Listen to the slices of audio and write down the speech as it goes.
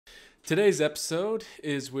Today's episode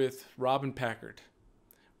is with Robin Packard.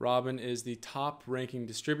 Robin is the top ranking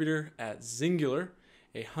distributor at Xyngular,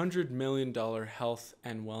 a $100 million health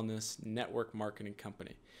and wellness network marketing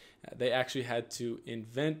company. They actually had to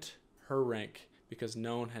invent her rank because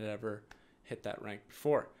no one had ever hit that rank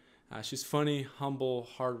before. She's funny, humble,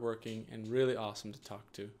 hardworking, and really awesome to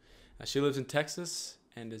talk to. She lives in Texas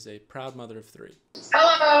and is a proud mother of 3.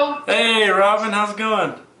 Hello. Hey, Robin, how's it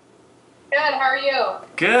going? Good. How are you?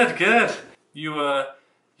 Good, good. You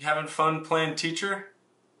having fun playing teacher?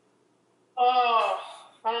 Oh,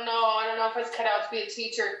 I don't know. I don't know if I was cut out to be a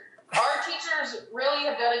teacher. Our teachers really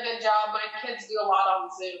have done a good job. My kids do a lot on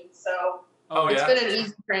Zoom, so it's been an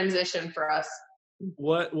easy transition for us.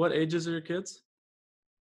 What ages are your kids?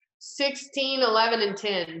 16, 11, and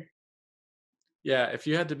 10. Yeah, if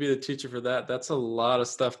you had to be the teacher for that, that's a lot of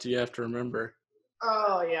stuff you have to remember.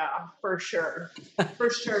 Oh, yeah, for sure. For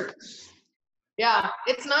sure. Yeah,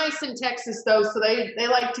 it's nice in Texas, though, so they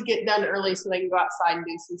like to get done early so they can go outside and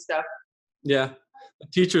do some stuff. Yeah, the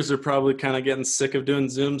teachers are probably kind of getting sick of doing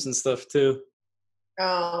Zooms and stuff, too.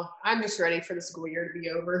 Oh, I'm just ready for the school year to be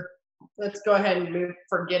over. Let's go ahead and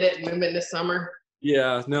forget it and move into summer.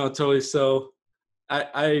 Yeah, no, totally. So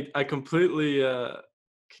I completely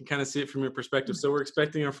can kind of see it from your perspective. So we're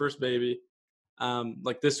expecting our first baby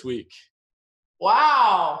like this week.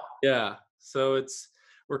 Wow. Yeah, so it's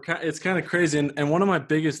kind of crazy. And one of my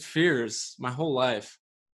biggest fears my whole life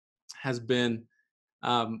has been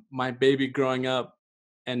my baby growing up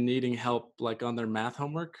and needing help like on their math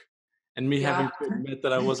homework and me having to admit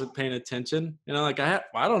that I wasn't paying attention. You know, like I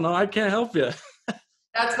don't know, I can't help you.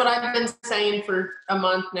 That's what I've been saying for a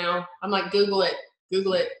month now. I'm like, Google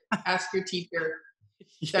it, ask your teacher.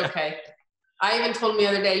 It's okay. I even told him the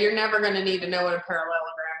other day, you're never going to need to know what a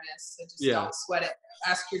parallelogram is, so just don't sweat it.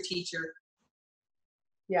 Ask your teacher.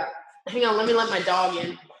 Yeah. Hang on, let me let my dog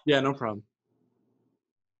in. Yeah, no problem.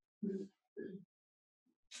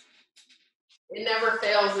 It never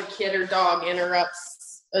fails a kid or dog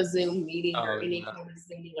interrupts a Zoom meeting or any kind of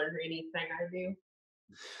Xyngular or anything I do.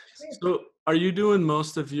 So are you doing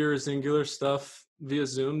most of your Xyngular stuff via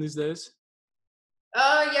Zoom these days?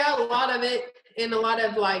 Yeah, a lot of it, and a lot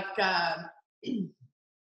of like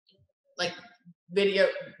video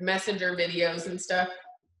messenger videos and stuff.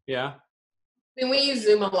 Yeah. I mean, we use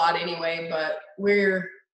Zoom a lot anyway, but we're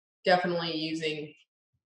definitely using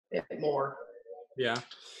it more. Yeah.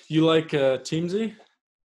 You like Teamsy?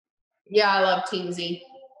 Yeah, I love Teamsy.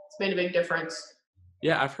 It's made a big difference.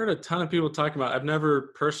 Yeah, I've heard a ton of people talking about it. I've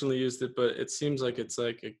never personally used it, but it seems like it's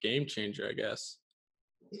like a game changer, I guess.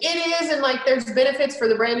 It is, and like there's benefits for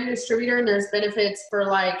the brand new distributor, and there's benefits for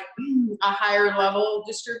like a higher level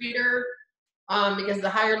distributor. Because the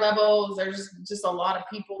higher levels, there's just a lot of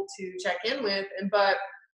people to check in with. But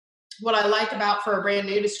what I like about for a brand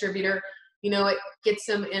new distributor, you know, it gets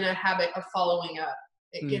them in a habit of following up.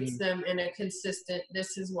 It gets them in a consistent,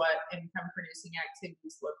 this is what income producing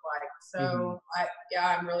activities look like. So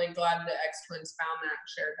I'm really glad the X-Twins found that and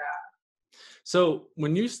shared that. So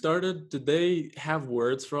when you started, did they have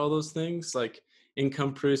words for all those things? Like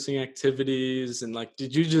income producing activities and like,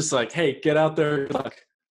 did you just like, hey, get out there?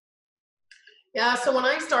 Yeah, so when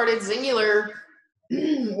I started Xyngular,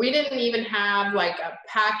 we didn't even have like a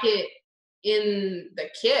packet in the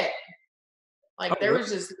kit. Like there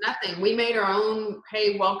was just nothing. We made our own,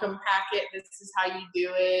 hey, welcome packet. This is how you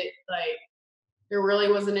do it. Like there really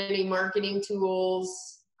wasn't any marketing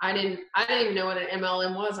tools. I didn't even know what an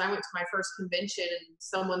MLM was. I went to my first convention and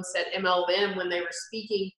someone said MLM when they were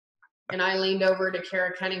speaking. And I leaned over to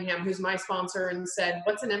Kara Cunningham, who's my sponsor, and said,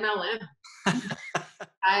 what's an MLM? I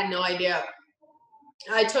had no idea.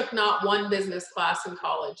 I took not one business class in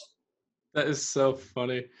college. That is so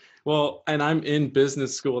funny. Well, and I'm in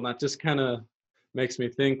business school, and that just kind of makes me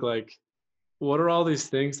think like, what are all these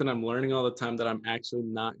things that I'm learning all the time that I'm actually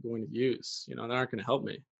not going to use, you know, that aren't going to help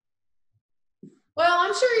me? Well,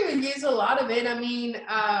 I'm sure you would use a lot of it. I mean,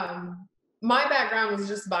 my background was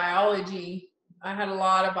just biology. I had a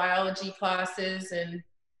lot of biology classes and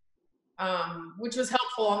which was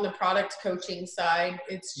helpful on the product coaching side.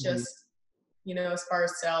 It's just, you know, as far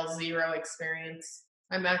as sales, zero experience.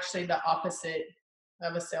 I'm actually the opposite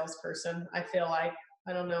of a salesperson, I feel like.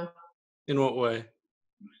 I don't know. In what way?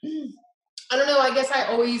 I don't know. I guess I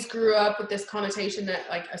always grew up with this connotation that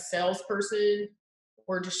like a salesperson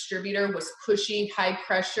or distributor was pushy, high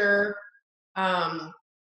pressure. And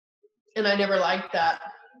I never liked that.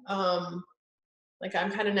 Like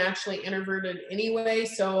I'm kind of naturally introverted anyway.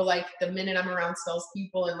 So like the minute I'm around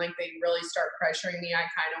salespeople and like they really start pressuring me, I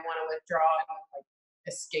kind of want to withdraw and like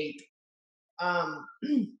escape.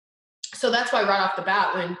 So that's why right off the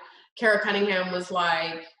bat, when Kara Cunningham was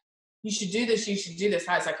like, you should do this. You should do this.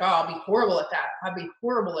 I was like, oh, I'll be horrible at that. I'd be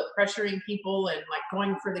horrible at pressuring people and like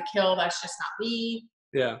going for the kill. That's just not me.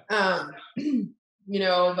 Yeah. But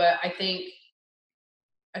I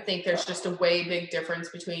think there's just a way big difference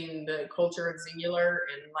between the culture of Xyngular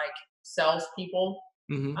and like salespeople.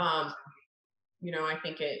 Mm-hmm. I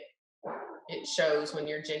think it shows when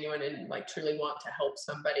you're genuine and like truly want to help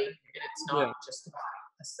somebody, and it's not just about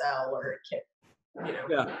a sell or a kit,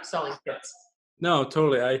 selling kits. No,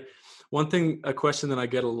 totally. A question that I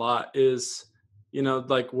get a lot is,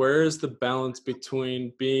 like, where is the balance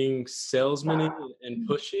between being salesman and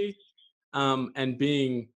pushy, and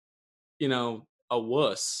being, a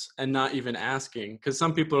wuss and not even asking? Because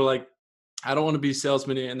some people are like, I don't want to be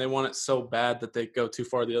salesman, and they want it so bad that they go too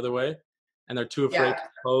far the other way, and they're too afraid to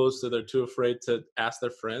post, or they're too afraid to ask their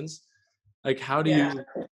friends. Like, how do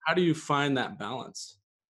you find that balance?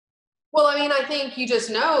 Well, I mean, I think you just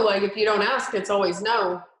know, like, if you don't ask, it's always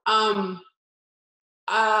no. I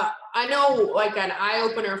know, like, an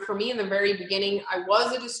eye-opener for me in the very beginning, I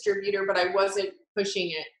was a distributor, but I wasn't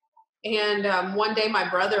pushing it. And one day my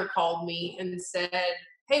brother called me and said,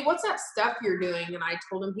 hey, what's that stuff you're doing? And I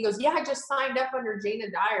told him, he goes, yeah, I just signed up under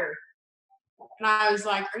Jana Dyer. And I was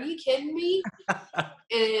like, are you kidding me?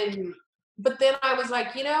 But then I was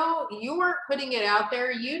like, you weren't putting it out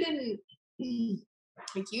there. You didn't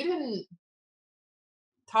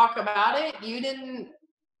talk about it. You didn't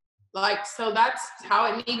so that's how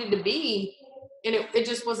it needed to be. And it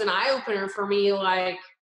just was an eye opener for me. Like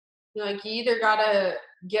you either gotta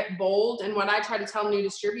get bold. And what I try to tell new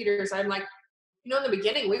distributors, I'm like, in the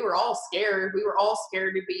beginning, we were all scared. We were all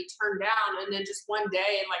scared to be turned down. And then just one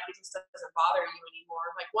day, and like, it just doesn't bother you anymore.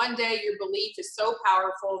 Like one day, your belief is so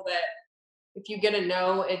powerful that if you get a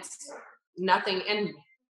no, it's nothing. And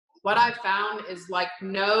what I found is like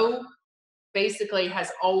no basically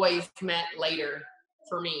has always meant later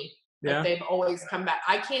for me. Yeah. Like they've always come back.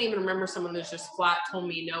 I can't even remember someone that's just flat told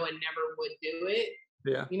me no and never would do it.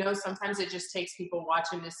 Yeah. Sometimes it just takes people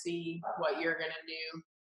watching to see what you're going to do.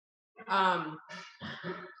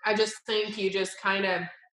 I just think you just kind of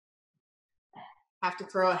have to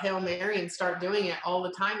throw a Hail Mary and start doing it all the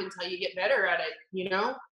time until you get better at it,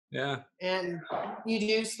 Yeah. And you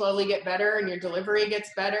do slowly get better and your delivery gets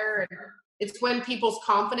better. And it's when people's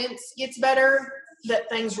confidence gets better that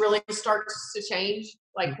things really start to change.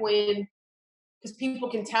 Like because people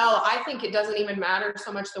can tell, I think it doesn't even matter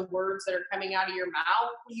so much the words that are coming out of your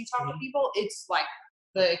mouth when you talk to people. It's like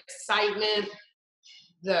the excitement,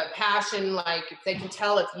 the passion, like if they can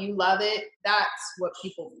tell if you love it, that's what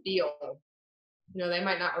people feel. They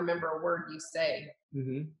might not remember a word you say.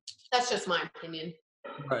 Mm-hmm. That's just my opinion.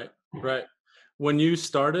 Right. When you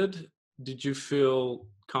started, did you feel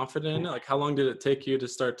confident? Like, how long did it take you to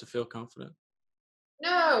start to feel confident?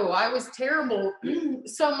 No, I was terrible.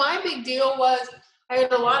 So my big deal was I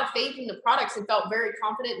had a lot of faith in the products and felt very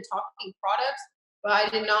confident in talking products, but I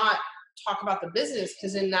did not talk about the business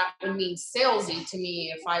because then that would mean salesy to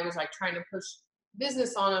me if I was like trying to push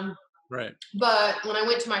business on them. Right. But when I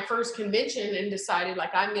went to my first convention and decided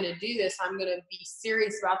like I'm going to do this, I'm going to be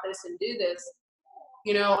serious about this and do this,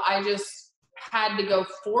 I just had to go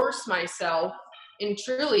force myself. And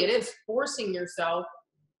truly it is forcing yourself.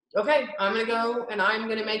 Okay, I'm going to go and I'm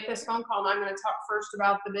going to make this phone call and I'm going to talk first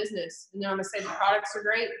about the business. And then I'm going to say the products are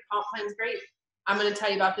great, the comp plan's great. I'm going to tell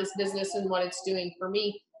you about this business and what it's doing for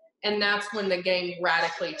me. And that's when the game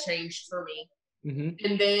radically changed for me. Mm-hmm.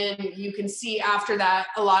 And then you can see after that,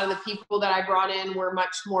 a lot of the people that I brought in were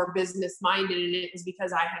much more business minded. And it was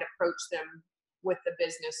because I had approached them with the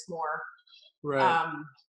business more. Right.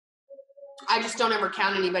 I just don't ever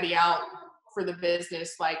count anybody out for the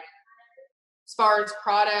business. Like as far as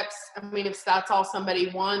products, I mean, if that's all somebody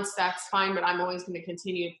wants, that's fine. But I'm always going to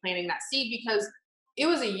continue planting that seed because it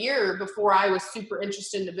was a year before I was super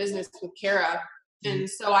interested in the business with Kara. And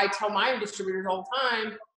so I tell my distributors all the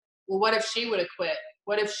time, well, what if she would have quit?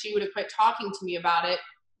 What if she would have quit talking to me about it?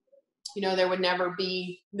 There would never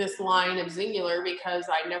be this line of Xyngular because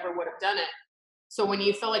I never would have done it. So when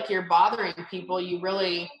you feel like you're bothering people, you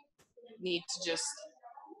really need to just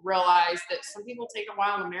realize that some people take a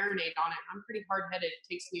while to marinate on it. I'm pretty hard-headed.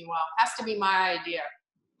 It takes me a while. It has to be my idea.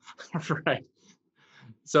 Right.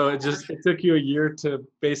 So it took you a year to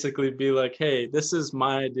basically be like, hey, this is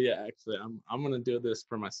my idea. Actually, I'm going to do this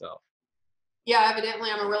for myself. Yeah, evidently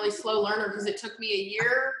I'm a really slow learner because it took me a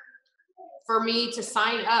year for me to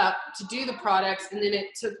sign up to do the products. And then it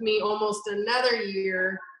took me almost another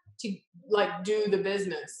year to like do the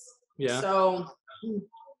business. Yeah. So,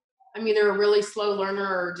 I'm either a really slow learner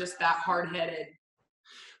or just that hard-headed.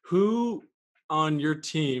 Who on your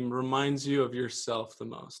team reminds you of yourself the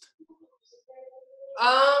most?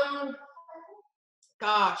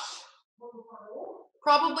 Gosh,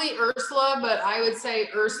 probably Ursula, but I would say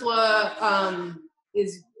Ursula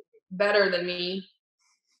is better than me.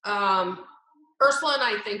 Ursula and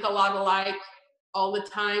I think a lot alike all the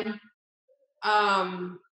time.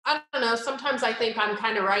 I don't know. Sometimes I think I'm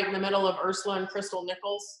kind of right in the middle of Ursula and Crystal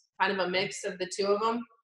Nichols, kind of a mix of the two of them.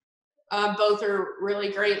 Both are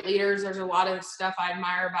really great leaders. There's a lot of stuff I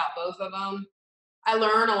admire about both of them. I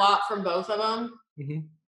learn a lot from both of them.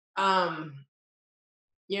 Mm-hmm.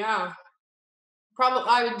 Yeah.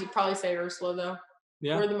 I would probably say Ursula though.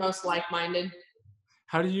 Yeah. We're the most like-minded.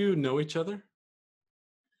 How do you know each other?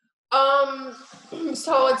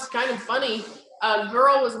 So it's kind of funny. A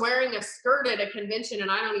girl was wearing a skirt at a convention, and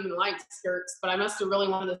I don't even like skirts, but I must have really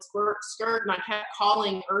wanted a skirt, and I kept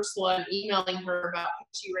calling Ursula and emailing her about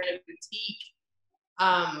she ran a boutique,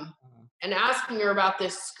 and asking her about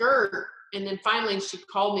this skirt. And then finally she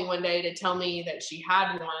called me one day to tell me that she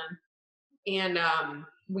had one. And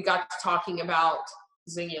we got to talking about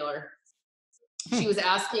Xyngular. She was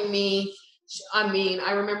asking me,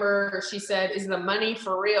 I remember she said, "Is the money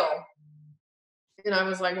for real?" And I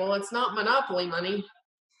was like, "Well, it's not monopoly money."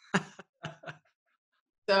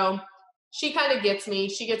 So she kind of gets me.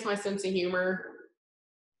 She gets my sense of humor.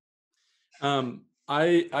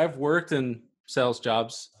 I've worked in sales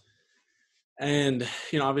jobs, and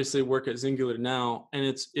obviously work at Xyngular now, and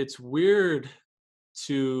it's weird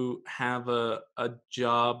to have a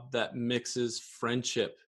job that mixes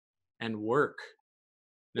friendship and work.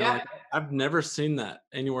 Yeah. Like, I've never seen that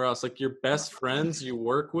anywhere else. Like, your best friends you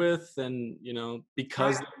work with, and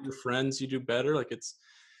because Right. they're your friends you do better. Like, it's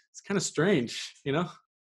kind of strange. It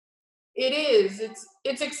is.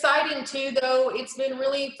 It's exciting too, though. It's been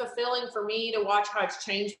really fulfilling for me to watch how it's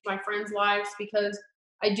changed my friends' lives, because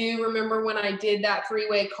I do remember when I did that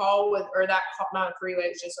three-way call with, or that call, not a three-way,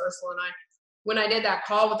 it was just Ursula and I. When I did that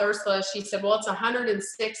call with Ursula, she said, "Well, it's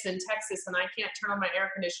 106 in Texas, and I can't turn on my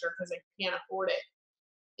air conditioner because I can't afford it."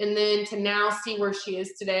 And then to now see where she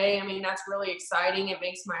is today, I mean, that's really exciting. It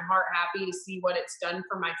makes my heart happy to see what it's done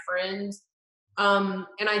for my friends. And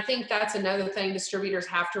I think that's another thing distributors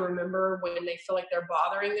have to remember when they feel like they're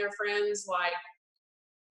bothering their friends. Like,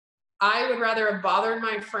 I would rather have bothered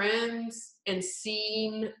my friends and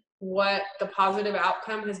seen what the positive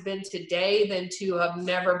outcome has been today than to have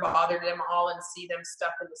never bothered them all and see them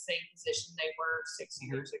stuck in the same position they were 6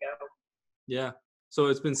 years ago. Yeah. So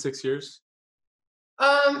it's been 6 years.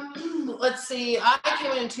 Let's see. I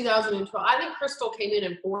came in 2012. I think Crystal came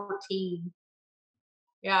in 14.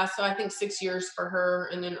 Yeah, so I think 6 years for her,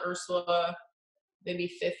 and then Ursula maybe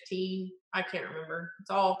 15. I can't remember. It's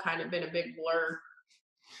all kind of been a big blur.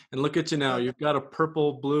 And look at you now. You've got a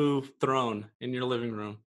purple blue throne in your living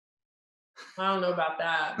room. I don't know about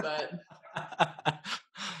that, but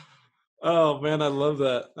oh man, I love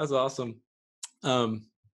that. That's awesome. I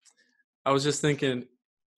was just thinking,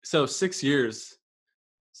 so 6 years,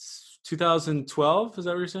 2012, is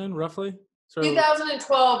that what you're saying, roughly? So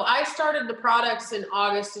 2012. I started the products in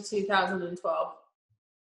August of 2012.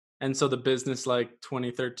 And so the business like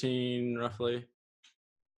 2013, roughly?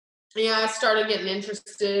 Yeah, I started getting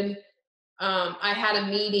interested. I had a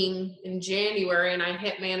meeting in January, and I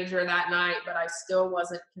hit manager that night, but I still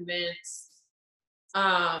wasn't convinced.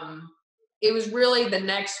 It was really the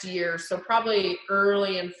next year, so probably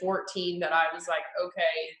early in 14, that I was like,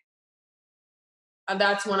 okay.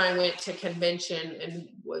 That's when I went to convention, and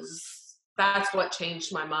that's what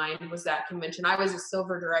changed my mind, was that convention. I was a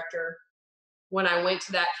silver director when I went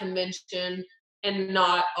to that convention, and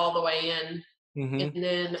not all the way in. Mm-hmm. And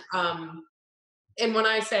then, and when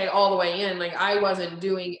I say all the way in, like, I wasn't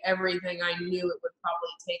doing everything I knew it would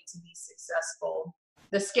probably take to be successful.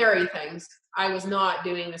 The scary things. I was not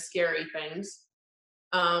doing the scary things.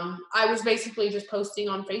 I was basically just posting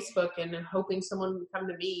on Facebook and hoping someone would come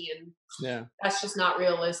to me, and Yeah, that's just not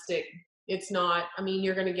realistic. It's not. I mean,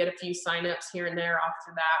 you're going to get a few signups here and there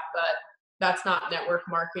after that, but that's not network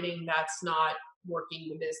marketing. That's not working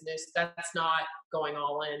the business. That's not going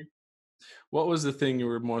all in. What was the thing you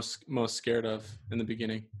were most scared of in the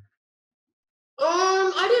beginning?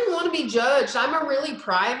 I didn't want to be judged. I'm a really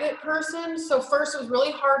private person. So first, it was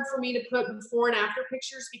really hard for me to put before and after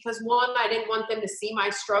pictures, because one, I didn't want them to see my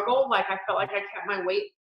struggle. Like, I felt like I kept my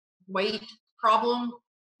weight problem,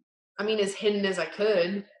 I mean, as hidden as I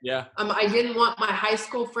could. Yeah. I didn't want my high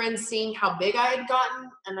school friends seeing how big I had gotten.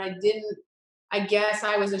 And I guess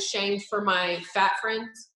I was ashamed for my fat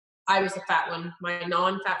friends. I was the fat one, my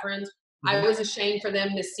non-fat friends. Mm-hmm. I was ashamed for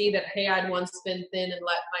them to see that, hey, I'd once been thin and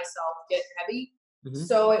let myself get heavy. Mm-hmm.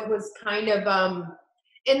 So it was kind of,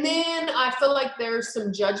 and then I feel like there's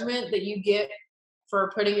some judgment that you get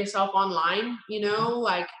for putting yourself online,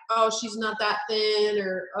 like, oh, she's not that thin,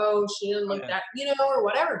 or oh, she didn't look that, or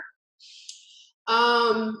whatever.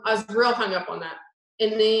 I was real hung up on that.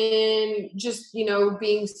 And then just,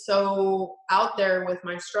 being so out there with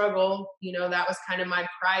my struggle, that was kind of my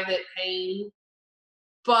private pain.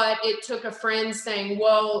 But it took a friend saying,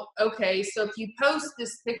 well, okay, so if you post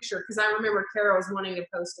this picture, because I remember Kara was wanting to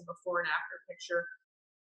post a before and after picture,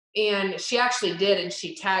 and she actually did, and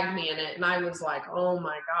she tagged me in it, and I was like, oh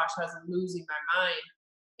my gosh, I was losing my mind.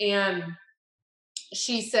 And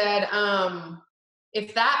she said,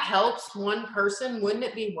 if that helps one person, wouldn't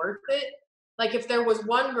it be worth it? Like, if there was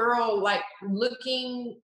one girl like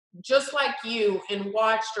looking just like you and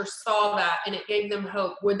watched or saw that and it gave them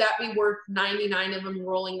hope, would that be worth 99 of them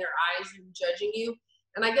rolling their eyes and judging you?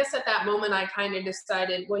 And I guess at that moment I kind of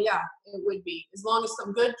decided, well, yeah, it would be. As long as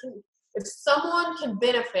some good can, if someone can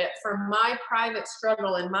benefit from my private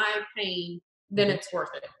struggle and my pain, then it's worth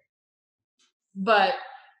it. But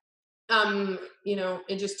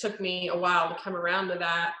it just took me a while to come around to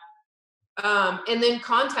that. And then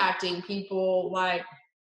contacting people, like,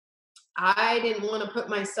 I didn't want to put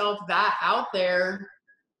myself that out there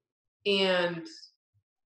and,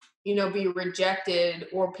 be rejected,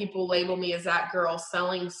 or people label me as that girl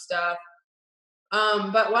selling stuff.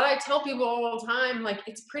 But what I tell people all the time, like,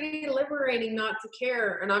 it's pretty liberating not to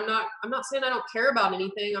care. And I'm not saying I don't care about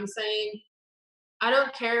anything. I'm saying I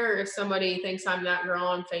don't care if somebody thinks I'm that girl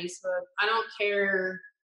on Facebook. I don't care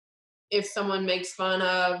if someone makes fun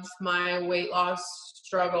of my weight loss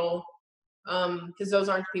struggle, because those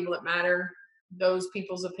aren't the people that matter. Those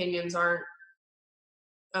people's opinions aren't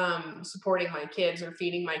supporting my kids or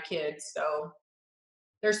feeding my kids. So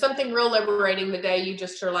there's something real liberating the day you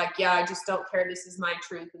just are like, yeah, I just don't care. This is my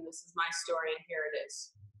truth and this is my story, and here it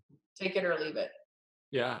is. Take it or leave it.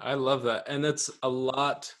 Yeah, I love that. And that's a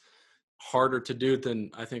lot harder to do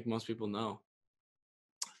than I think most people know.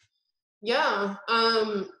 Yeah.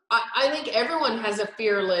 I think everyone has a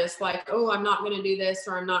fear list, like, oh, I'm not going to do this,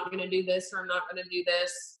 or I'm not going to do this, or I'm not going to do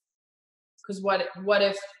this. Because what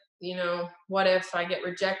if I get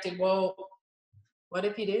rejected? Well, what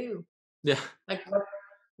if you do? Yeah. Like,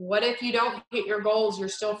 what if you don't hit your goals? You're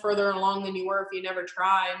still further along than you were if you never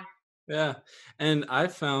tried. Yeah. And I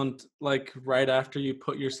found, like, right after you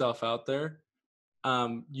put yourself out there,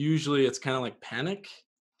 usually it's kind of like panic.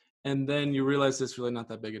 And then you realize it's really not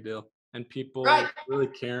that big a deal. And people Right. really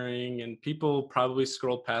caring, and people probably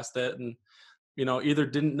scrolled past it and, either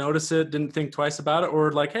didn't notice it, didn't think twice about it,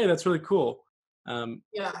 or like, hey, that's really cool.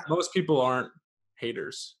 Yeah. Most people aren't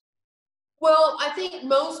haters. Well, I think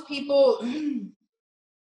most people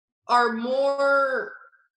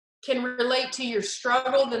can relate to your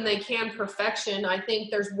struggle than they can perfection. I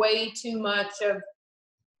think there's way too much of,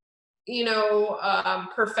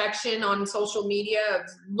 perfection on social media.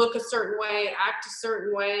 Look a certain way, act a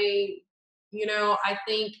certain way.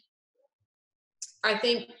 I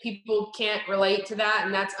think people can't relate to that,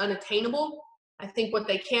 and that's unattainable. I think what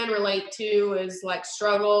they can relate to is like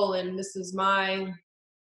struggle, and this is my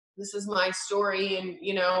story. And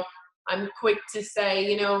I'm quick to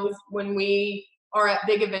say, when we are at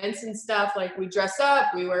big events and stuff, like, we dress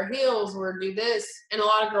up, we wear heels, we do this, and a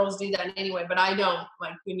lot of girls do that anyway, but I don't.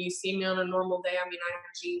 Like, when you see me on a normal day, I have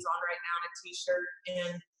jeans on right now and a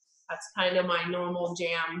t-shirt, and that's kind of my normal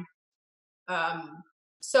jam.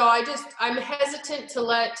 So I'm hesitant to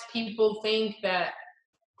let people think that,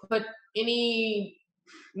 put any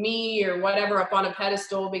me or whatever up on a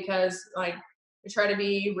pedestal, because, like, I try to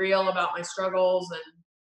be real about my struggles and,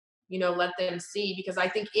 let them see, because I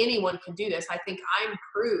think anyone can do this. I think I'm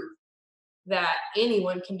proof that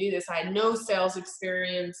anyone can do this. I had no sales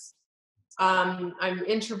experience. I'm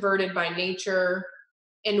introverted by nature.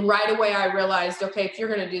 And right away I realized, okay, if you're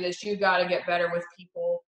going to do this, you got to get better with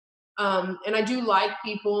people. And I do like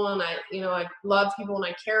people, and I love people, and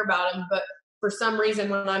I care about them. But for some reason,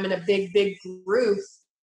 when I'm in a big group,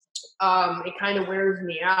 it kind of wears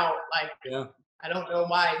me out. Like, Yeah. I don't know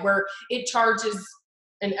why, where it charges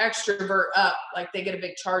an extrovert up, like they get a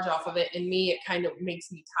big charge off of it. And me, it kind of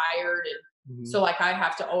makes me tired. And so, like, I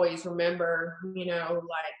have to always remember,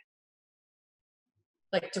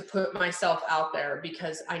 like to put myself out there,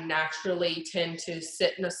 because I naturally tend to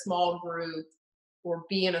sit in a small group or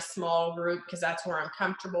be in a small group because that's where I'm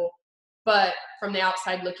comfortable. But from the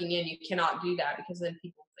outside looking in, you cannot do that, because then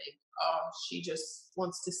people think, oh, she just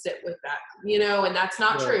wants to sit with that, and that's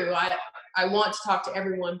not true. I want to talk to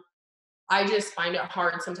everyone. I just find it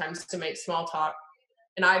hard sometimes to make small talk,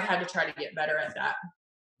 and I've had to try to get better at that.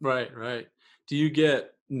 Right. Do you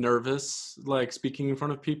get nervous, like, speaking in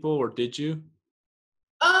front of people, or did you?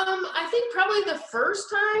 I think probably the first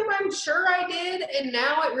time I'm sure I did, and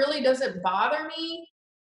now it really doesn't bother me.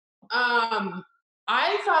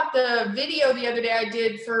 I thought the video the other day I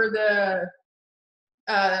did for the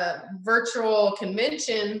virtual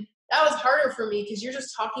convention, that was harder for me because you're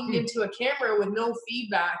just talking into a camera with no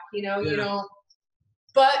feedback, you Yeah. know.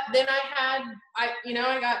 But then I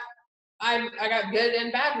got good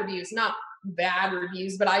and bad reviews, not bad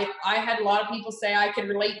reviews, but I had a lot of people say I could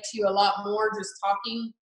relate to you a lot more just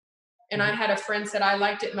talking. And I Mhm. had a friend said I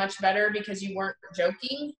liked it much better because you weren't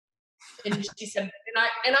joking. And she said,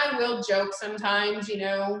 and I will joke sometimes,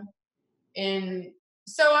 and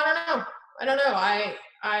so I don't know.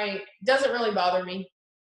 I doesn't really bother me.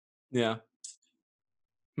 Yeah.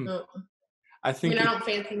 Hmm. No. I I mean, think I it, don't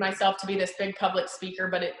fancy myself to be this big public speaker,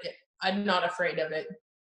 but I'm not afraid of it.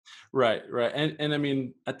 right, right. And I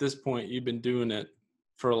mean, at this point, you've been doing it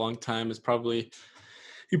for a long time.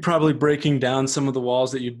 You're probably breaking down some of the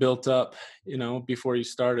walls that you built up, before you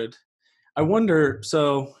started. I wonder,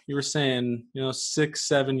 so you were saying, 6,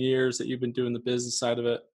 7 years that you've been doing the business side of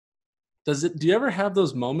it. Do you ever have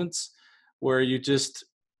those moments where you just,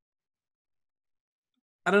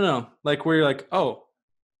 I don't know, like where you're like, oh,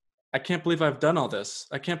 I can't believe I've done all this.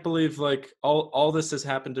 I can't believe like all this has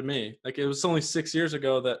happened to me. Like it was only 6 years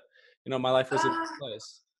ago that, my life was in Uh, this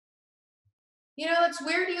place. it's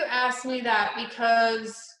weird you asked me that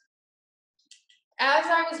because as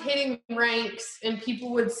I was hitting ranks and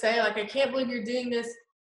people would say, like, I can't believe you're doing this,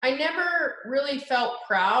 I never really felt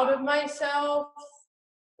proud of myself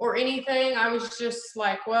or anything. I was just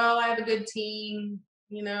like, well, I have a good team.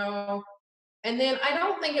 And then I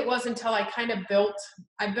don't think it was until I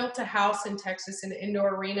built a house in Texas, an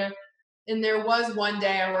indoor arena. And there was one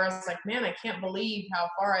day where I was like, man, I can't believe how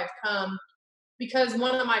far I've come. Because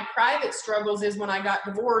one of my private struggles is when I got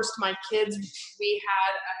divorced, my kids, we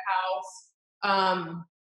had a house,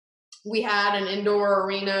 we had an indoor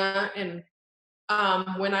arena. And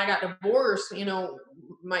when I got divorced,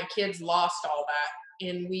 my kids lost all that.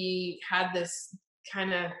 And we had this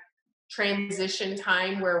kind of transition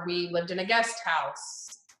time where we lived in a guest house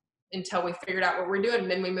until we figured out what we're doing.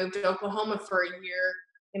 And then we moved to Oklahoma for a year,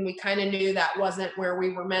 and we kind of knew that wasn't where we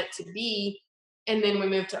were meant to be. And then we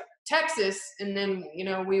moved to Texas, and then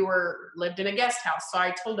we lived in a guest house. So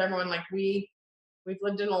I told everyone, like, we've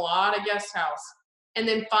lived in a lot of guest house. And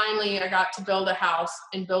then finally I got to build a house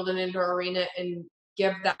and build an indoor arena and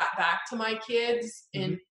give that back to my kids. Hmm.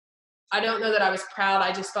 And I don't know that I was proud.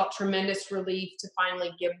 I just felt tremendous relief to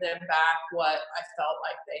finally give them back what I felt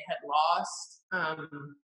like they had lost.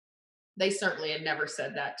 They certainly had never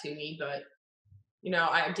said that to me, but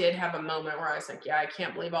I did have a moment where I was like, yeah, I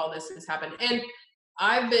can't believe all this has happened. And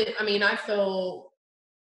I feel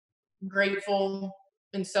grateful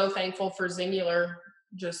and so thankful for Xyngular,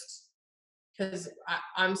 just because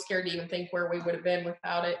I'm scared to even think where we would have been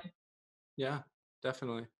without it. Yeah,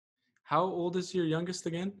 definitely. How old is your youngest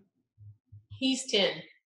again? He's 10.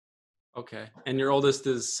 Okay. And your oldest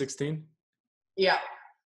is 16? Yeah.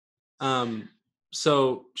 Um,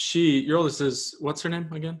 so your oldest is, what's her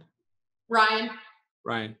name again? Ryan.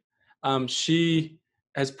 Ryan. She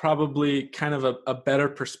has probably kind of a better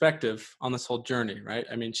perspective on this whole journey, right?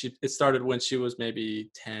 I mean, it started when she was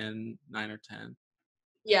maybe 10, 9 or 10.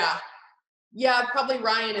 Yeah. Yeah, probably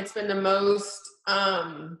Ryan. It's been the most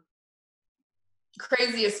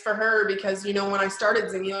craziest for her because, when I started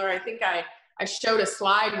Xyngular, I think I showed a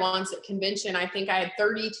slide once at convention. I think I had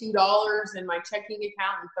 $32 in my checking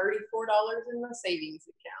account and $34 in my savings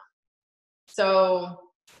account. So,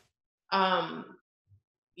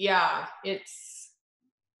 yeah, it's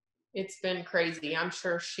been crazy. I'm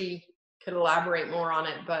sure she could elaborate more on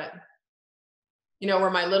it, but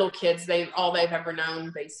where my little kids, all they've ever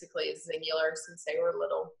known basically is Xyngular since they were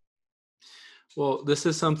little. Well, this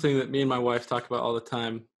is something that me and my wife talk about all the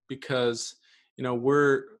time because,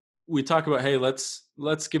 we talk about, hey,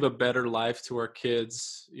 let's give a better life to our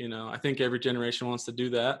kids. I think every generation wants to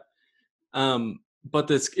do that.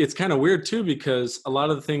 But it's kind of weird too, because a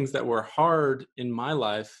lot of the things that were hard in my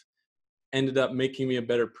life ended up making me a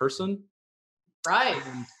better person. Right.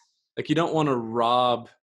 And like, you don't want to rob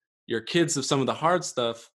your kids of some of the hard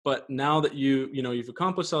stuff, but now that you've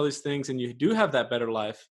accomplished all these things and you do have that better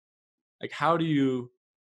life, like, how do you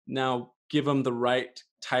now give them the right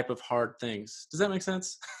type of hard things? Does that make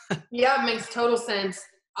sense? Yeah, it makes total sense.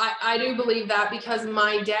 I do believe that because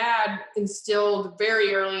my dad instilled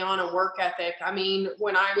very early on a work ethic. I mean,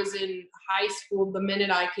 when I was in high school, the minute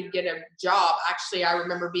I could get a job, actually, I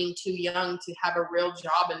remember being too young to have a real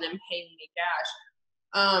job and them paying me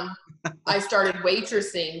cash. I started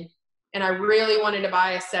waitressing. And I really wanted to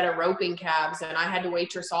buy a set of roping calves, and I had to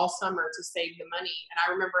waitress all summer to save the money. And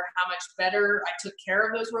I remember how much better I took care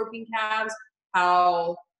of those roping calves,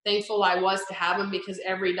 how thankful I was to have them, because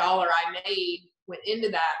every dollar I made went into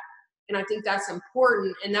that. And I think that's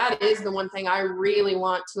important. And that is the one thing I really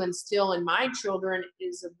want to instill in my children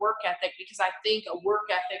is a work ethic, because I think a work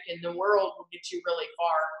ethic in the world will get you really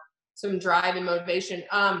far. Some drive and motivation.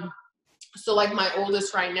 So like my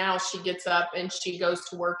oldest right now, she gets up and she goes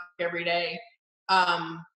to work every day.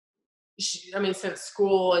 Since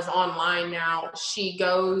school is online now, she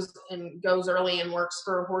goes early and works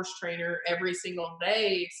for a horse trainer every single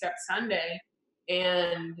day except Sunday.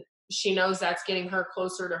 And she knows that's getting her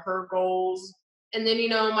closer to her goals. And then,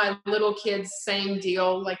 my little kids, same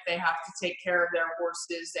deal. Like, they have to take care of their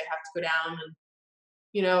horses. They have to go down and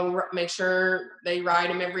make sure they ride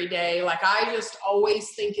them every day. Like, I just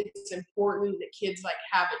always think it's important that kids like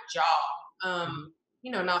have a job.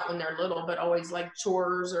 Not when they're little, but always like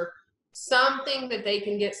chores or something that they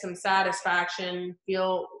can get some satisfaction,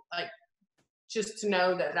 feel like, just to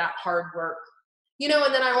know that hard work, and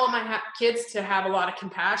then I want my kids to have a lot of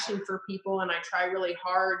compassion for people. And I try really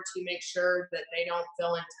hard to make sure that they don't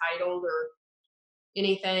feel entitled or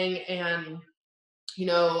anything. And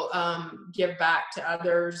give back to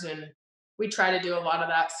others. And we try to do a lot of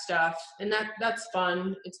that stuff, and that's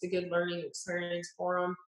fun. It's a good learning experience for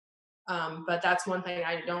them. But that's one thing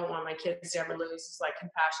I don't want my kids to ever lose, is like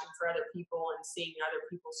compassion for other people and seeing other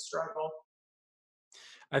people struggle.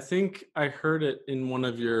 I think I heard it in one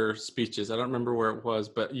of your speeches. I don't remember where it was,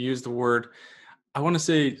 but you used the word, I want to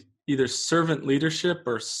say either servant leadership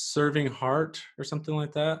or serving heart or something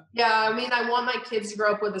like that. Yeah, I want my kids to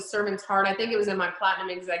grow up with a servant's heart. I think it was in my Platinum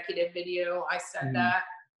Executive video I said that.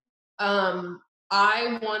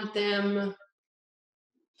 I want them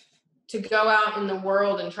to go out in the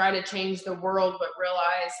world and try to change the world, but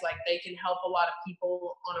realize like they can help a lot of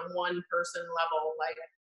people on a one person level. Like,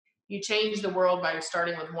 you change the world by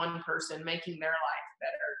starting with one person, making their life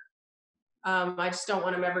better. I just don't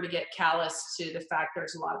want them ever to get callous to the fact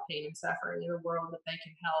there's a lot of pain and suffering in the world that they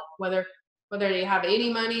can help. Whether they have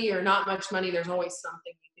any money or not much money, there's always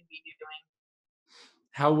something you can be doing.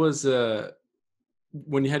 How was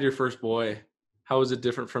when you had your first boy? How was it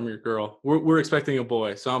different from your girl? We're expecting a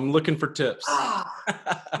boy, so I'm looking for tips.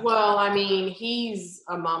 Well, he's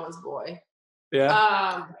a mama's boy.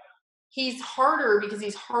 Yeah. He's harder because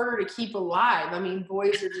he's harder to keep alive.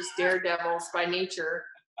 Boys are just daredevils by nature.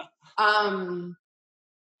 And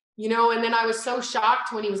then I was so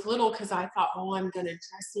shocked when he was little, because I thought, oh, I'm going to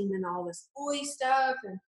dress him in all this boy stuff.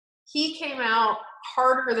 And he came out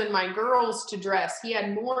harder than my girls to dress. He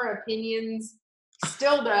had more opinions,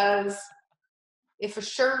 still does. If a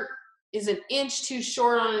shirt is an inch too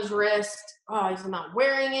short on his wrist, he's not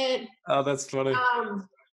wearing it. Oh, that's funny.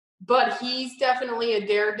 But he's definitely a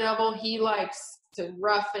daredevil. He likes to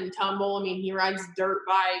rough and tumble. He rides a dirt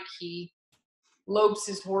bike. He lopes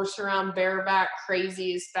his horse around bareback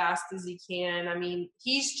crazy as fast as he can.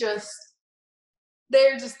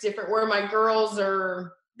 They're just different. Where my girls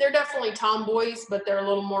they're definitely tomboys, but they're a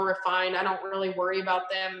little more refined. I don't really worry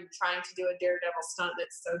about them trying to do a daredevil stunt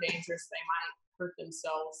that's so dangerous they might hurt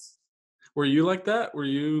themselves. Were you like that? Were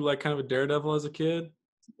you like kind of a daredevil as a kid?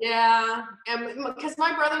 Yeah, and because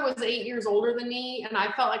my brother was 8 years older than me, and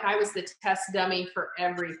I felt like I was the test dummy for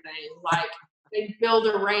everything. Like, they'd build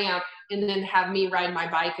a ramp and then have me ride my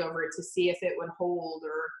bike over it to see if it would hold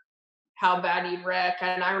or how bad he'd wreck.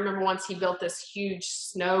 And I remember once he built this huge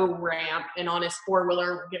snow ramp, and on his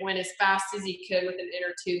four-wheeler it went as fast as he could with an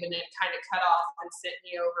inner tube, and then kind of cut off and sent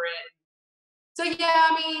me over it. So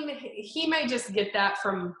yeah, he may just get that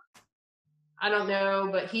from, I don't know,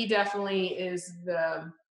 but he definitely is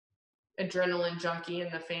the adrenaline junkie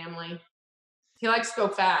in the family. He likes to go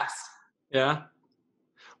fast. Yeah.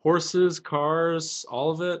 Horses, cars,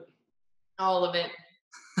 all of it? All of it.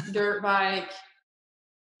 Dirt bike,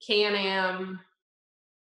 Can-Am,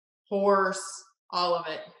 horse, all of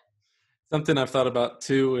it. Something I've thought about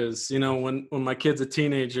too is, when my kid's a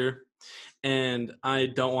teenager and I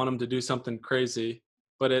don't want him to do something crazy,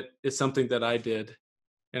 but it is something that I did.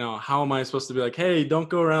 How am I supposed to be like, hey, don't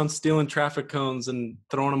go around stealing traffic cones and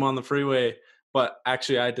throwing them on the freeway? But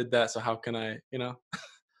actually I did that. So how can I,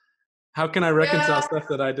 how can I reconcile stuff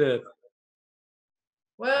that I did?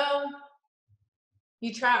 Well,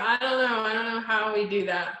 you try. I don't know how we do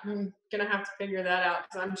that. I'm going to have to figure that out,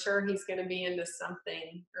 because I'm sure he's going to be into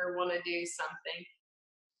something or want to do something.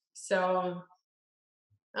 So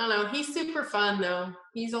I don't know. He's super fun though.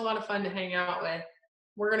 He's a lot of fun to hang out with.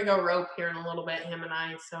 We're going to go rope here in a little bit, him and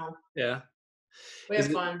I. So yeah, we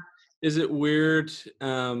have fun. Is it weird?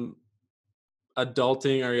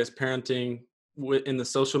 adulting or I guess parenting in the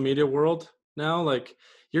social media world now? Like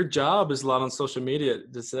your job is a lot on social media.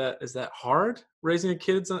 Is that hard raising a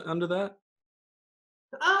kids under that?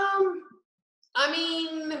 Um, I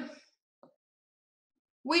mean,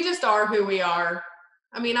 we just are who we are.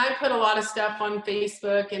 I mean, I put a lot of stuff on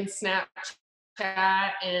Facebook and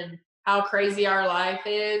Snapchat and how crazy our life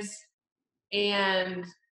is. And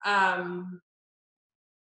um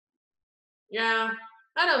yeah,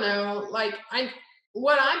 I don't know. Like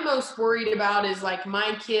what I'm most worried about is like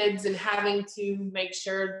my kids and having to make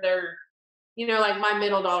sure they're, like my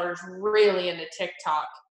middle daughter's really into TikTok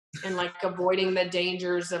and like avoiding the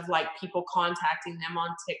dangers of like people contacting them on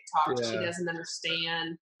TikTok. She Yeah. doesn't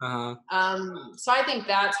understand. Uh-huh. So I think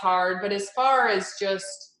that's hard. But as far as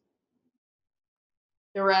just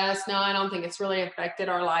the rest, no, I don't think it's really affected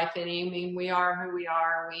our life any. I mean, we are who we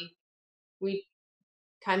are. We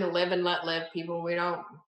kind of live and let live people. We don't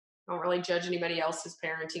really judge anybody else's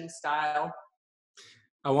parenting style.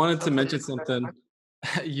 I wanted to Hopefully mention that's something.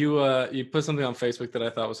 You put something on Facebook that I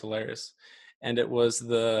thought was hilarious, and it was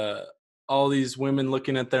all these women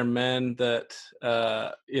looking at their men that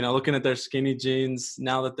looking at their skinny jeans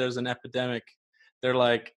now that there's an epidemic. They're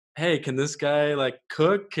like, hey, can this guy like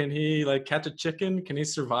cook? Can he like catch a chicken? Can he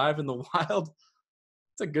survive in the wild?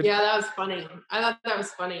 It's a good Yeah, that was funny. I thought that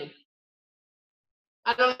was funny.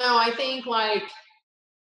 I don't know. I think like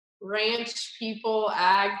ranch people,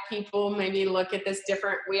 ag people maybe look at this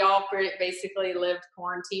different. We all basically lived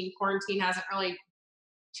quarantine. Quarantine hasn't really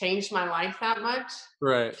changed my life that much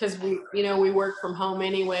right. because we work from home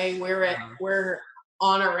anyway. Uh-huh. We're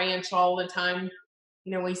on a ranch all the time.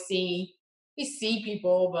 We see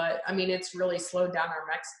people, but I mean it's really slowed down our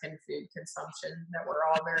Mexican food consumption that we're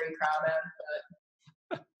all very proud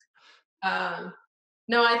of.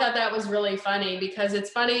 No, I thought that was really funny because it's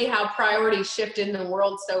funny how priorities shift in the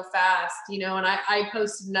world so fast, and I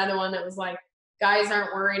posted another one that was like, guys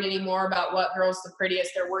aren't worried anymore about what girl's the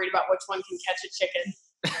prettiest. They're worried about which one can catch a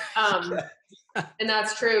chicken. And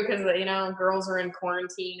that's true because, girls are in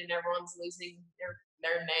quarantine and everyone's losing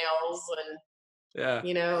their nails and, Yeah.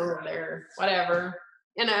 their whatever.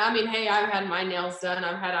 And I mean, hey, I've had my nails done.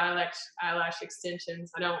 I've had eyelash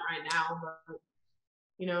extensions. I don't right now, but,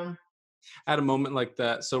 I had a moment like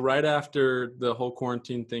that. So right after the whole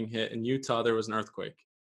quarantine thing hit in Utah, there was an earthquake.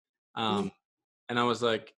 mm, And I was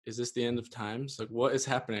like, is this the end of times? Like, what is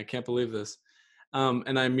happening? I can't believe this.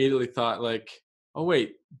 And I immediately thought like, oh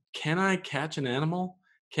wait, can I catch an animal?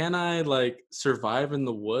 Can I like survive in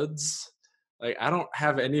the woods? Like, I don't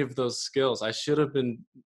have any of those skills. I should have been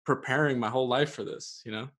preparing my whole life for this,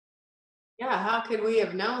 yeah, how could we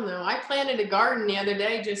have known though? I planted a garden the other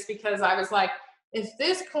day just because I was like, if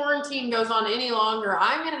this quarantine goes on any longer,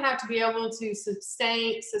 I'm going to have to be able to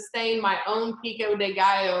sustain my own pico de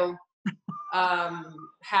gallo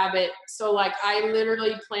habit. So like I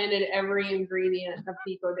literally planted every ingredient of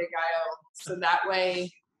pico de gallo. So that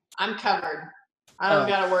way I'm covered. I don't Uh,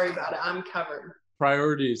 got to worry about it. I'm covered.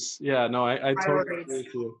 priorities. Yeah, no, I totally agree Priorities.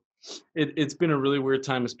 with you. It's been a really weird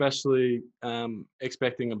time, especially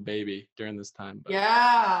expecting a baby during this time.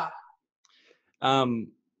 Yeah.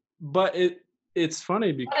 Um, but it's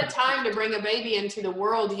funny What a because time to bring a baby into the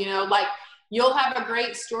world, like you'll have a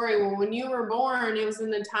great story. Well, when you were born, it was in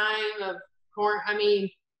the time of I mean,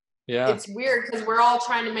 yeah, it's weird because we're all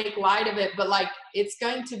trying to make light of it, but like it's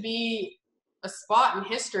going to be a spot in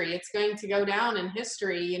history. It's going to go down in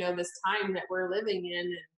history, this time that we're living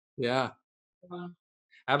in. yeah, Um,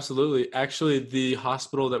 absolutely. Actually, the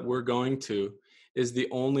hospital that we're going to is the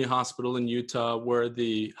only hospital in Utah where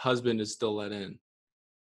the husband is still let in.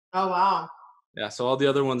 oh wow. Yeah, so all the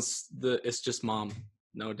other ones, it's just mom,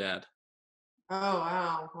 no dad. Oh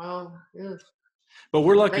wow. Well, ugh. But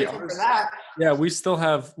we're lucky. Grateful for that. Yeah, we still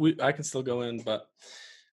have. I can still go in, but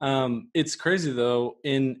it's crazy though.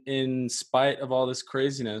 In spite of all this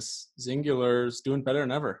craziness, Xyngular's doing better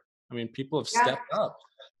than ever. I mean, people have Yeah. stepped up.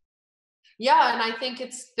 Yeah, and I think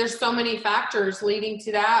there's so many factors leading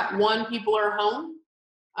to that. One, people are home.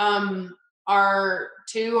 Our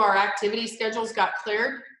activity schedules got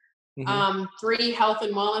cleared. Hmm. 3, health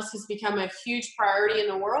and wellness has become a huge priority in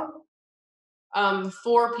the world.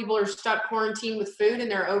 4, people are stuck quarantined with food and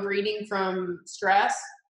they're overeating from stress.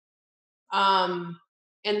 And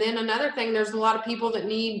then another thing, there's a lot of people that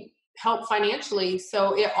need help financially.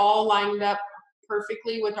 So it all lined up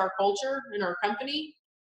perfectly with our culture and our company,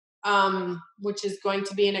 which is going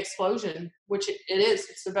to be an explosion, which it is.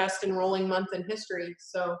 It's the best enrolling month in history.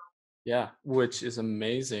 So Yeah, which is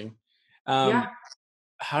amazing. yeah.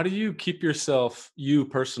 How do you keep yourself, you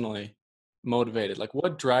personally, motivated? Like,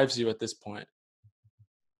 what drives you at this point?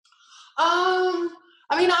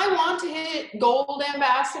 I mean, I want to hit gold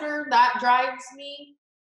ambassador. That drives me.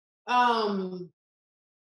 I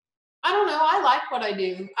don't know. I like what I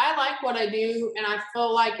do. And I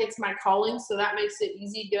feel like it's my calling, so that makes it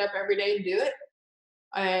easy to get up every day and do it.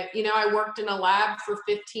 I worked in a lab for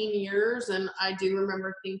 15 years, and I do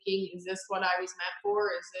remember thinking, is this what I was meant for?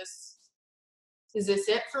 Is this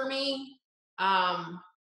it for me?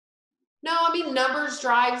 No, I mean, numbers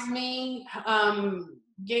drives me.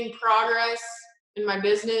 Getting progress in my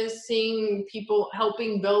business, seeing people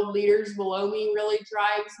helping build leaders below me really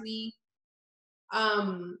drives me.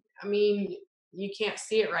 I mean, you can't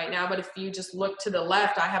see it right now, but if you just look to the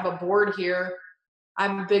left, I have a board here. I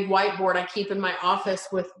have a big whiteboard I keep in my office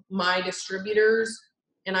with my distributors,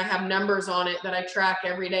 and I have numbers on it that I track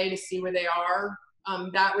every day to see where they are.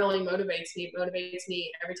 That really motivates me. It motivates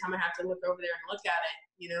me every time I have to look over there and look at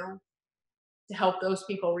it, to help those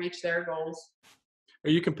people reach their goals. Are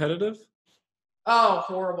you competitive? Oh,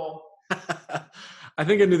 horrible. I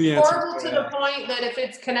think I knew the answer. Horrible to the point that if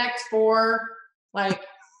it's Connect Four, like,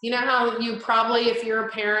 you know how you probably, if you're a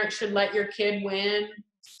parent, should let your kid win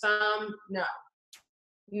some? No.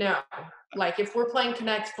 Like, if we're playing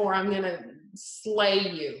Connect Four, I'm going to slay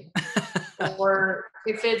you. Or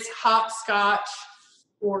if it's hopscotch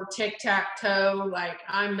or tic-tac-toe, like,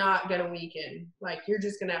 I'm not going to weaken. Like, you're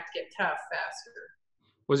just going to have to get tough faster.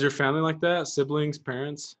 Was your family like that? Siblings,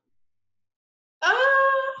 parents? I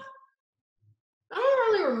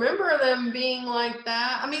don't really remember them being like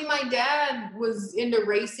that. I mean, my dad was into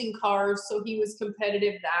racing cars, so he was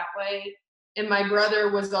competitive that way. And my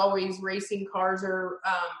brother was always racing cars or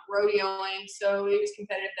rodeoing, so he was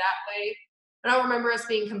competitive that way. I don't remember us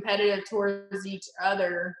being competitive towards each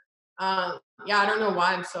other. I don't know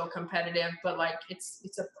why I'm so competitive, but like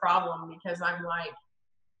it's a problem because I'm like,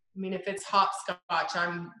 I mean, if it's hopscotch,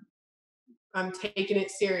 I'm taking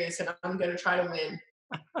it serious and I'm gonna try to win.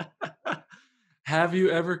 Have you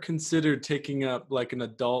ever considered taking up like an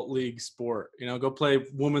adult league sport? Go play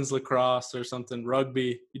women's lacrosse or something,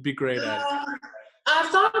 rugby. You'd be great at it. I've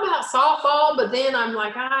thought about softball, but then I'm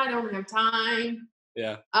like, I don't have time.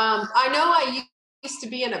 Yeah. I know I used to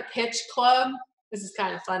be in a pitch club. This is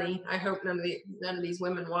kind of funny. I hope none of these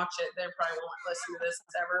women watch it. They probably won't listen to this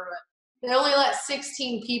ever, but they only let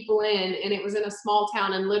 16 people in, and it was in a small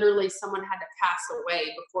town, and literally someone had to pass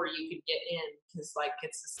away before you could get in because, like,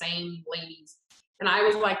 it's the same ladies. And I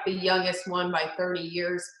was, like, the youngest one by 30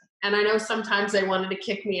 years. And I know sometimes they wanted to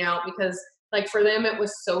kick me out because, like, for them it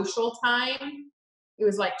was social time. It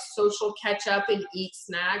was, like, social catch up and eat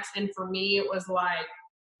snacks. And for me it was like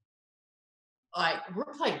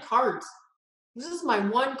we're playing cards. This is my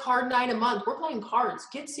one card night a month. We're playing cards.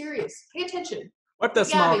 Get serious. Pay attention. Wipe that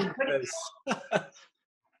smile on your face.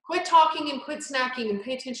 Quit talking and quit snacking and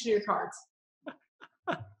pay attention to your cards.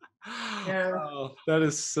 Yeah. Oh, that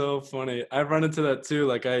is so funny. I've run into that too.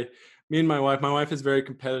 Like me and my wife is very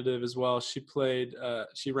competitive as well.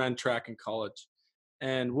 She ran track in college,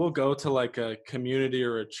 and we'll go to like a community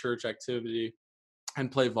or a church activity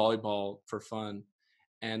and play volleyball for fun.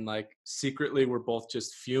 And like secretly we're both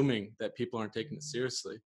just fuming that people aren't taking it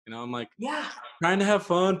seriously. I'm like, yeah, trying to have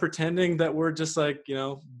fun, pretending that we're just like,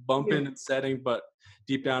 bumping and setting, but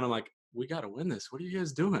deep down I'm like, we got to win this. What are you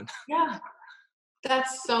guys doing? Yeah.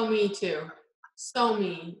 That's so me too. So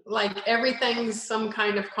me. Like everything's some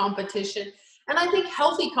kind of competition. And I think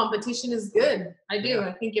healthy competition is good. I do. Yeah.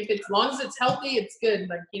 I think as long as it's healthy, it's good.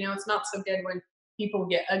 Like, it's not so good when people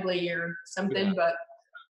get ugly or something, but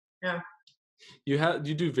yeah. Do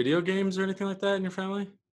you do video games or anything like that in your family?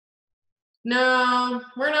 No,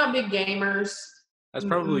 we're not big gamers. That's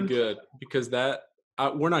probably good because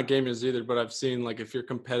we're not gamers either, but I've seen like if you're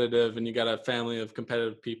competitive and you got a family of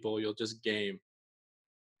competitive people, you'll just game.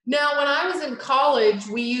 Now, when I was in college,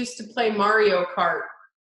 we used to play Mario Kart.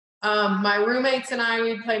 My roommates and I,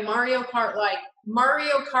 we'd play Mario Kart. Like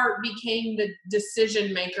Mario Kart became the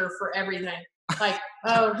decision maker for everything. Like,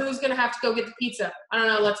 oh, who's going to have to go get the pizza? I don't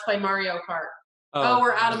know. Let's play Mario Kart. Oh,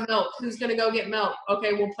 we're out of milk. Who's going to go get milk?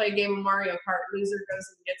 Okay, we'll play a game of Mario Kart. Loser goes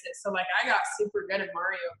and gets it. So, like, I got super good at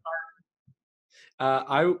Mario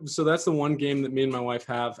Kart. So that's the one game that me and my wife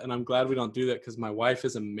have, and I'm glad we don't do that because my wife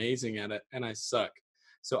is amazing at it, and I suck.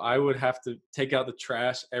 So I would have to take out the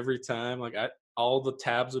trash every time. Like, all the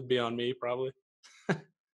tabs would be on me probably.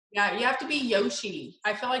 Yeah, you have to be Yoshi.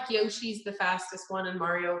 I feel like Yoshi's the fastest one in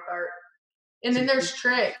Mario Kart. And then there's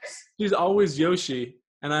tricks. She's always Yoshi.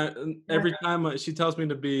 And every time she tells me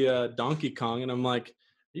to be Donkey Kong, and I'm like,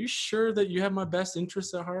 are you sure that you have my best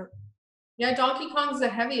interests at heart? Yeah, Donkey Kong's the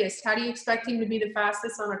heaviest. How do you expect him to be the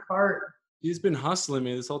fastest on a kart? He's been hustling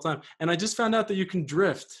me this whole time. And I just found out that you can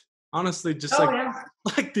drift. Honestly, just Oh yeah.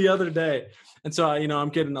 like the other day. And so, I'm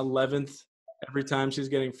getting 11th every time she's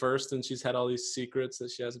getting first, and she's had all these secrets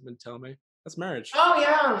that she hasn't been telling me. That's marriage. Oh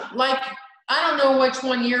yeah. Like I don't know which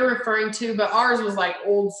one you're referring to, but ours was like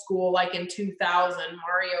old school, like in 2000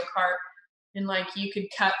 Mario Kart, and like you could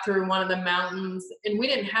cut through one of the mountains, and we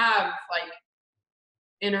didn't have like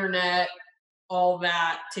internet, all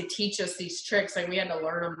that to teach us these tricks. Like we had to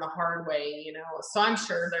learn them the hard way, So I'm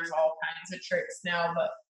sure there's all kinds of tricks now, but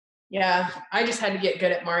yeah, I just had to get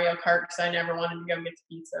good at Mario Kart because I never wanted to go get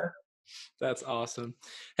the pizza. That's awesome.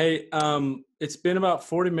 Hey, it's been about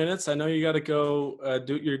 40 minutes. I know you got to go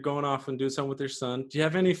you're going off and do something with your son. Do you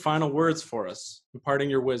have any final words for us, imparting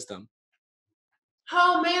your wisdom?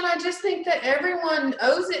 Oh man, I just think that everyone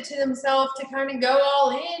owes it to themselves to kind of go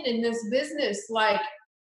all in this business. Like,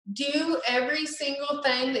 do every single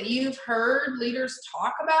thing that you've heard leaders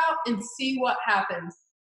talk about and see what happens.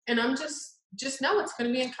 And I'm just know it's going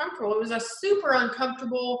to be uncomfortable. It was a super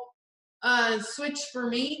uncomfortable switch for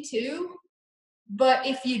me too. But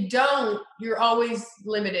if you don't, you're always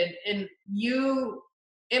limited. And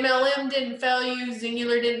MLM didn't fail you,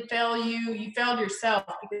 Xyngular didn't fail you. You failed yourself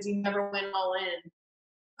because you never went all in.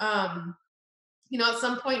 At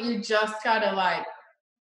some point you just gotta like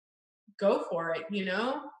go for it,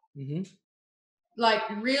 Mm-hmm. like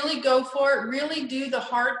really go for it, really do the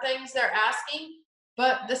hard things they're asking.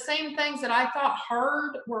 But the same things that I thought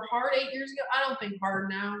were hard 8 years ago, I don't think hard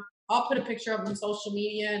now. I'll put a picture up on social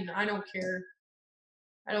media and I don't care.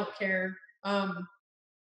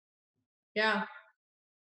 Yeah.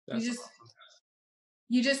 That's You just awesome.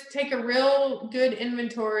 you just take a real good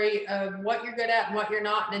inventory of what you're good at and what you're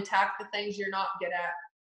not, and attack the things you're not good at.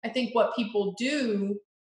 I think what people do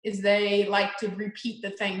is they like to repeat the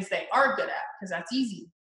things they are good at because that's easy,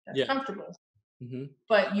 that's comfortable. Mm-hmm.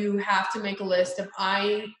 But you have to make a list of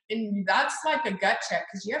and that's like a gut check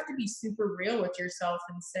because you have to be super real with yourself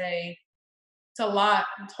and say, it's a lot.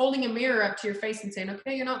 It's holding a mirror up to your face and saying,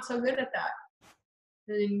 okay, you're not so good at that.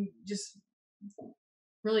 And then just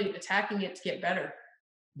really attacking it to get better.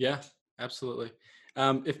 Yeah, absolutely.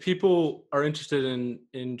 If people are interested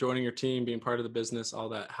in joining your team, being part of the business, all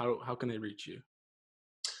that, how can they reach you?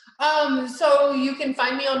 So you can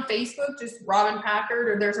find me on Facebook, just Robin Packard,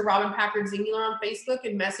 or there's a Robin Packard Xyngular on Facebook,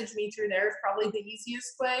 and message me through there is probably the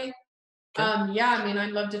easiest way. Okay. Yeah, I mean,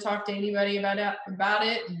 I'd love to talk to anybody about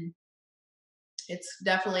it, and it's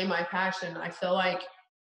definitely my passion. I feel like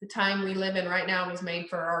the time we live in right now was made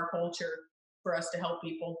for our culture, for us to help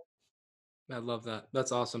people. I love that.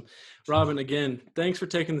 That's awesome. Robin, again, thanks for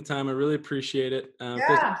taking the time. I really appreciate it. If there's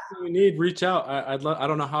Yeah. anything you need, reach out. I'd love. I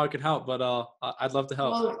don't know how I could help, but I'd love to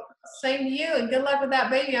help. Well, same to you, and good luck with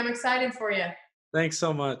that baby. I'm excited for you. Thanks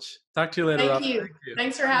so much. Talk to you later, Thank Robin. you. Thank you.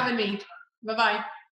 Thanks for having me. Bye-bye.